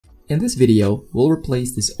In this video, we'll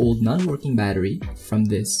replace this old non-working battery from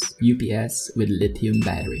this UPS with lithium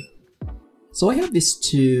battery. So I have these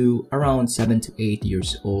two around 7 to 8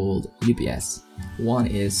 years old UPS. One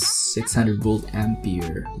is 600 volt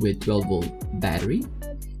ampere with 12 volt battery,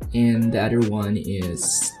 and the other one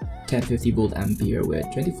is 1050 volt ampere with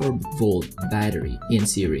 24 volt battery in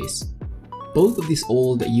series. Both of these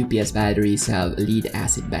old UPS batteries have lead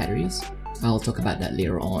acid batteries. I'll talk about that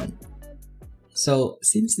later on. So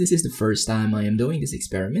since this is the first time I am doing this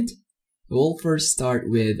experiment, we'll first start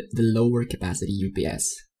with the lower capacity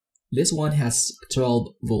UPS. This one has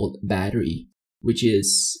 12 volt battery, which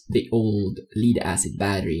is the old lead acid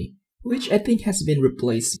battery, which I think has been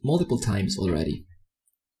replaced multiple times already.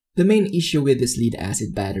 The main issue with this lead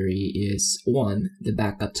acid battery is, one, the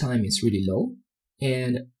backup time is really low,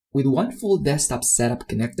 and with one full desktop setup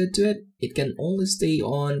connected to it, it can only stay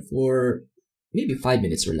on for maybe 5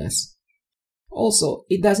 minutes or less. Also,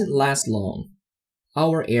 it doesn't last long.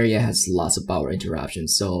 Our area has lots of power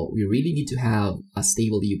interruptions, so we really need to have a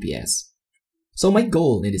stable UPS. So my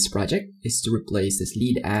goal in this project is to replace this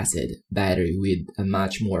lead acid battery with a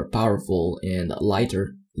much more powerful and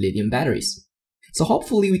lighter lithium batteries. So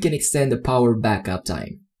hopefully we can extend the power backup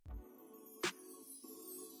time.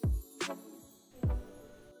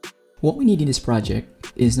 What we need in this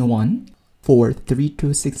project is one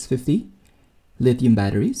 432-650 lithium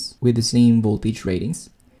batteries with the same voltage ratings.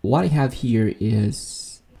 What I have here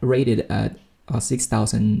is rated at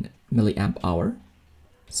 6000 milliamp hour.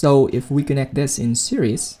 So if we connect this in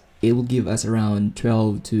series, it will give us around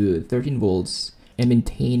 12 to 13 volts and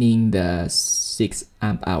maintaining the 6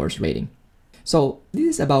 amp hours rating. So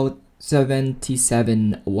this is about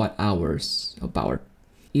 77 watt hours of power.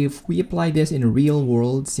 If we apply this in a real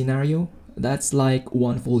world scenario, that's like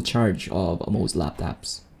one full charge of most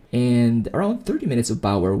laptops, and around 30 minutes of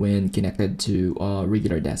power when connected to a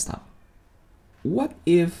regular desktop. What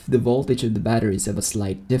if the voltage of the batteries have a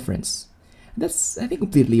slight difference? That's, I think,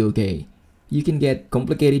 completely okay. You can get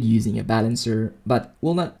complicated using a balancer, but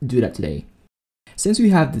we'll not do that today. Since we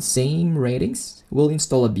have the same ratings, we'll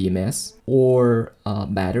install a BMS or a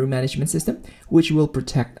battery management system, which will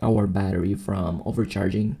protect our battery from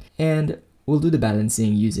overcharging, and we'll do the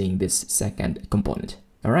balancing using this second component.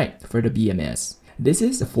 Alright, for the BMS. This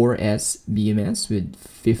is a 4S BMS with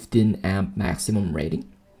 15 amp maximum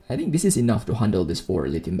rating. I think this is enough to handle these 4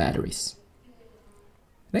 lithium batteries.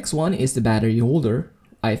 Next one is the battery holder.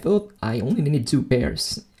 I thought I only needed 2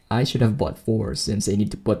 pairs. I should have bought 4 since I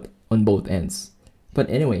need to put on both ends.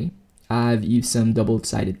 But anyway, I've used some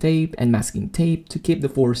double-sided tape and masking tape to keep the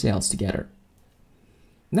 4 cells together.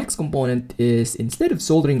 Next component is, instead of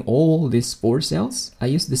soldering all these 4 cells, I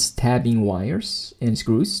use the stabbing wires and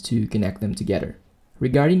screws to connect them together.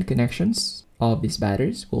 Regarding the connections of these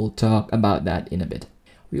batteries, we'll talk about that in a bit.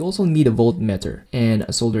 We also need a voltmeter and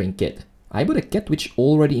a soldering kit. I bought a kit which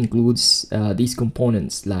already includes these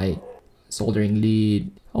components like soldering lead,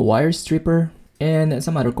 a wire stripper, and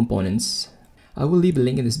some other components. I will leave a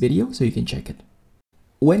link in this video so you can check it.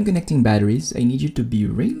 When connecting batteries, I need you to be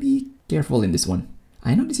really careful in this one.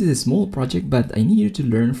 I know this is a small project, but I need you to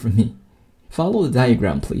learn from me. Follow the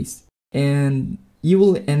diagram, please, and you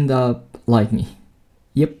will end up like me.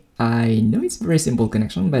 Yep, I know it's a very simple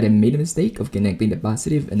connection, but I made a mistake of connecting the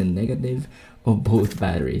positive and the negative of both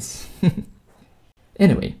batteries.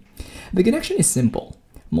 Anyway, the connection is simple.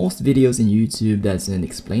 Most videos in YouTube doesn't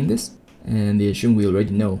explain this, and they assume we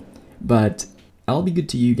already know, but I'll be good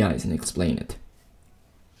to you guys and explain it.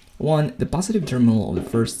 1. The positive terminal of the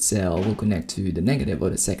first cell will connect to the negative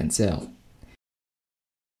of the second cell.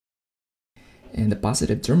 And the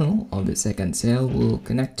positive terminal of the second cell will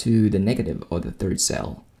connect to the negative of the third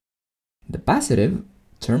cell. The positive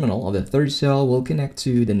terminal of the third cell will connect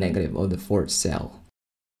to the negative of the fourth cell.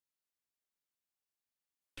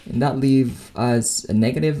 And that leaves us a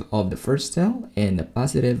negative of the first cell and a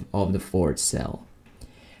positive of the fourth cell.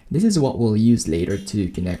 This is what we'll use later to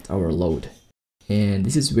connect our load. And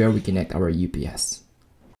this is where we connect our UPS.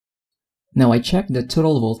 Now I checked the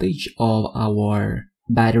total voltage of our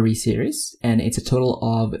battery series, and it's a total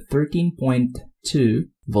of 13.2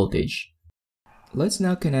 voltage. Let's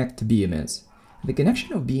now connect to BMS. The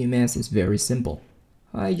connection of BMS is very simple.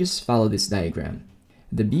 I just follow this diagram.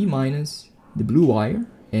 The B-, the blue wire,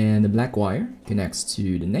 and the black wire connects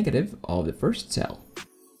to the negative of the first cell.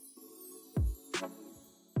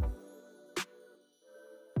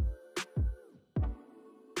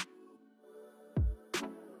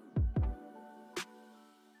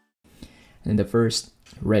 And the first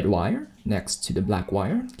red wire next to the black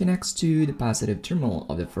wire connects to the positive terminal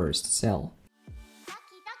of the first cell.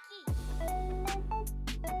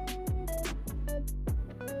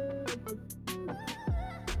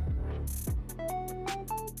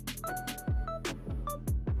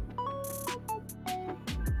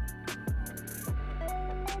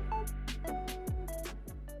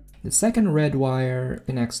 The second red wire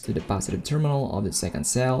connects to the positive terminal of the second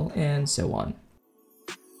cell, and so on.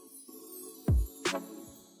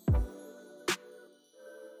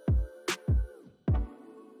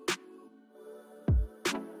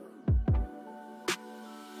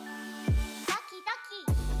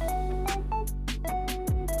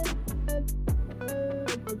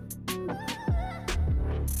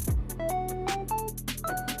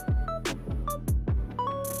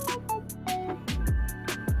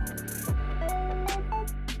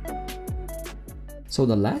 So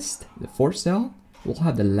the fourth cell, will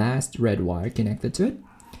have the last red wire connected to it.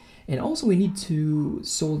 And also we need to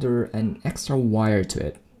solder an extra wire to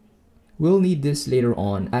it. We'll need this later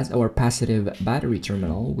on as our passive battery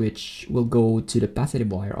terminal, which will go to the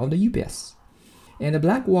positive wire of the UPS. And the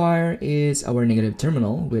black wire is our negative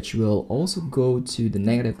terminal, which will also go to the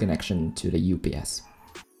negative connection to the UPS.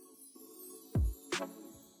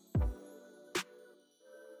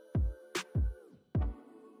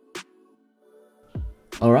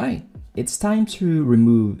 Alright, it's time to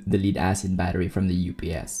remove the lead acid battery from the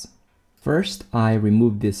UPS. First, I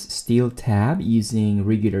remove this steel tab using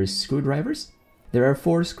regular screwdrivers. There are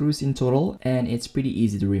 4 screws in total and it's pretty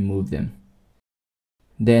easy to remove them.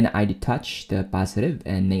 Then I detach the positive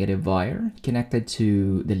and negative wire connected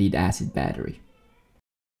to the lead acid battery.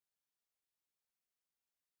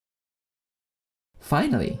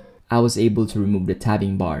 Finally, I was able to remove the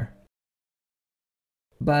tabbing bar.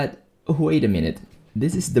 But wait a minute.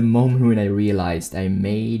 This is the moment when I realized I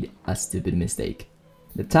made a stupid mistake.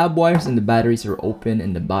 The tab wires and the batteries are open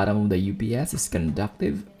and the bottom of the UPS is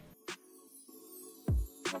conductive.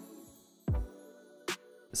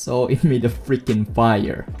 So it made a freaking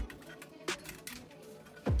fire.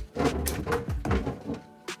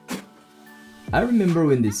 I remember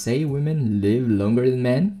when they say women live longer than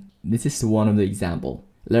men. This is one of the example.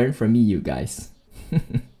 Learn from me, you guys.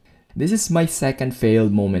 This is my second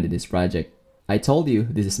failed moment in this project. I told you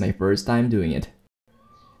this is my first time doing it.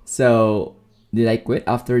 So, did I quit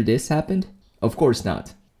after this happened? Of course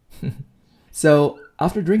not. So,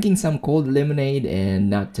 after drinking some cold lemonade and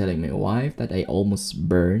not telling my wife that I almost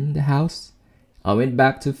burned the house, I went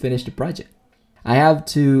back to finish the project. I have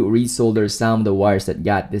to resolder some of the wires that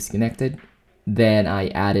got disconnected. Then I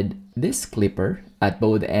added this clipper at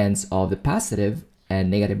both ends of the positive and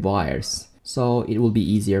negative wires, so it will be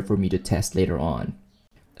easier for me to test later on.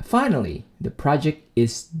 Finally, the project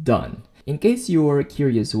is done. In case you're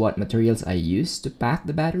curious what materials I used to pack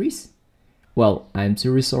the batteries, well, I'm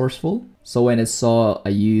too resourceful, so when I saw a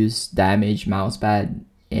used damaged mousepad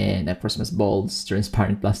and a Christmas ball's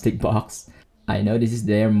transparent plastic box, I know this is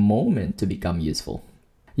their moment to become useful.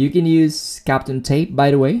 You can use Captain tape, by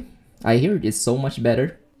the way. I hear it is so much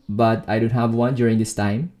better, but I don't have one during this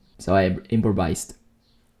time, so I improvised.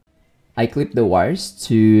 I clipped the wires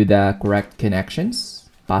to the correct connections.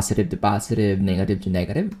 Positive to positive, negative to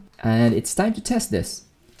negative, and it's time to test this.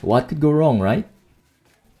 What could go wrong, right?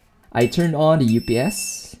 I turned on the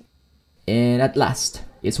UPS and at last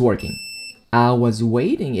it's working. I was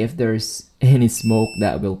waiting if there's any smoke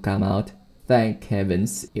that will come out. Thank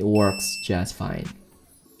heavens, it works just fine.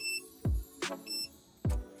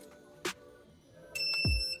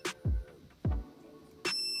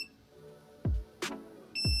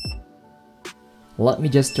 Let me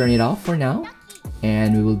just turn it off for now,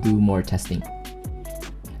 and we will do more testing.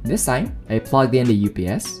 This time, I plugged in the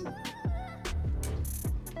UPS.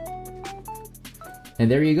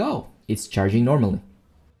 And there you go, it's charging normally.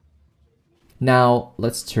 Now,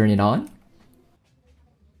 let's turn it on.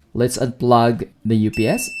 Let's unplug the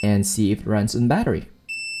UPS and see if it runs on battery.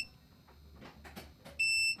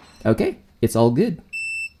 Okay, it's all good.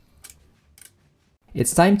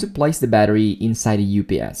 It's time to place the battery inside the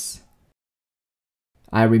UPS.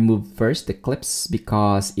 I removed first the clips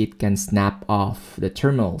because it can snap off the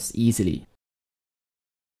terminals easily.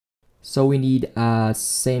 So we need a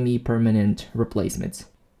semi-permanent replacement.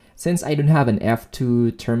 Since I don't have an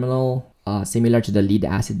F2 terminal similar to the lead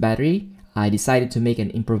acid battery, I decided to make an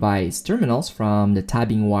improvised terminals from the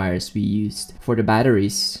tabbing wires we used for the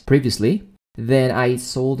batteries previously. Then I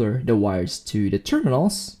soldered the wires to the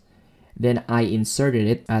terminals. Then I inserted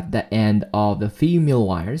it at the end of the female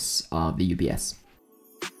wires of the UPS.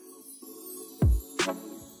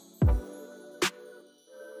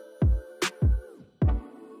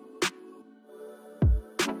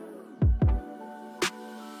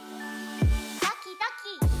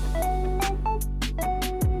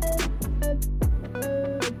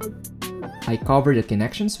 I cover the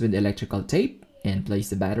connections with electrical tape and place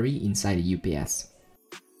the battery inside the UPS.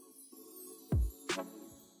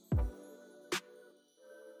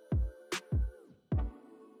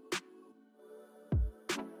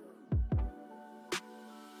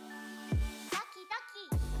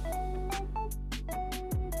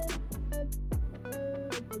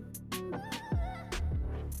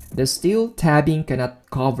 The steel tabbing cannot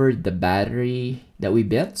cover the battery that we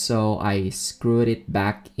built, so I screwed it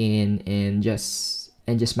back in and just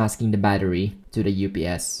masking the battery to the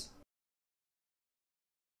UPS.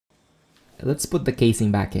 Let's put the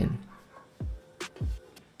casing back in.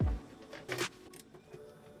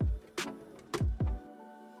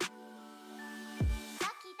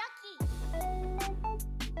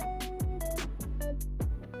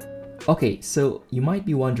 Okay, so you might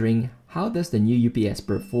be wondering, how does the new UPS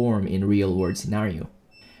perform in real-world scenario?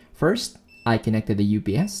 First, I connected the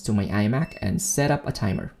UPS to my iMac and set up a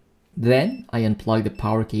timer. Then, I unplugged the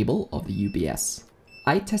power cable of the UPS.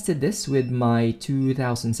 I tested this with my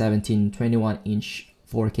 2017 21-inch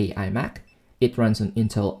 4K iMac. It runs on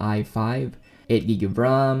Intel i5, 8GB of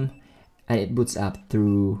RAM, and it boots up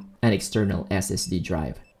through an external SSD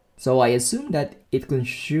drive. So I assume that it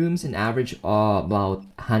consumes an average of about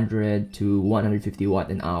 100 to 150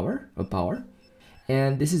 watt an hour of power.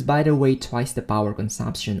 And this is, by the way, twice the power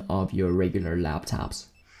consumption of your regular laptops.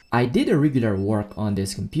 I did a regular work on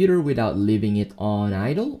this computer without leaving it on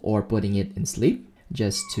idle or putting it in sleep,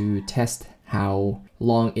 just to test how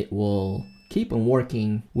long it will keep on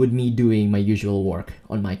working with me doing my usual work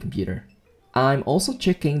on my computer. I'm also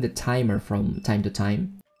checking the timer from time to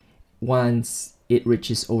time. Once it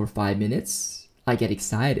reaches over 5 minutes, I get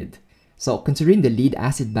excited. So considering the lead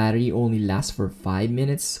acid battery only lasts for 5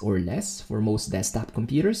 minutes or less for most desktop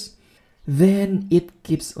computers, then it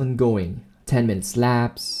keeps on going. 10 minutes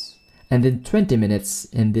lapse, and then 20 minutes,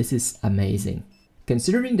 and this is amazing.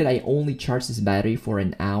 Considering that I only charged this battery for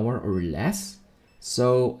an hour or less,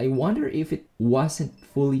 so I wonder if it wasn't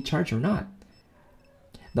fully charged or not.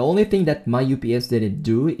 The only thing that my UPS didn't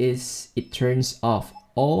do is it turns off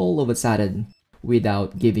all of a sudden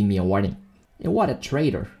without giving me a warning. And what a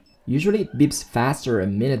traitor. Usually it beeps faster a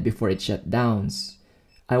minute before it shuts down.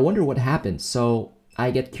 I wonder what happened, so I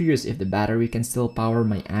get curious if the battery can still power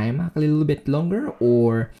my iMac a little bit longer,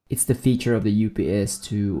 or it's the feature of the UPS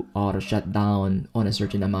to auto shut down on a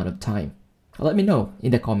certain amount of time. Let me know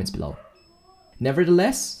in the comments below.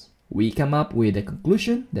 Nevertheless, we come up with a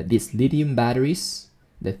conclusion that these lithium batteries,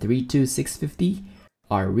 the 32650,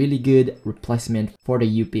 are really good replacement for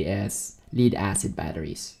the UPS lead acid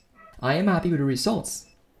batteries. I am happy with the results.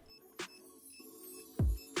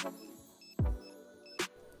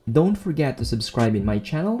 Don't forget to subscribe in my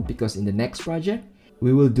channel, because in the next project,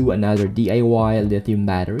 we will do another DIY lithium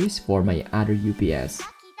batteries for my other UPS.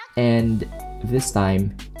 And this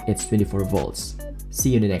time, it's 24 volts. See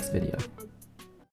you in the next video.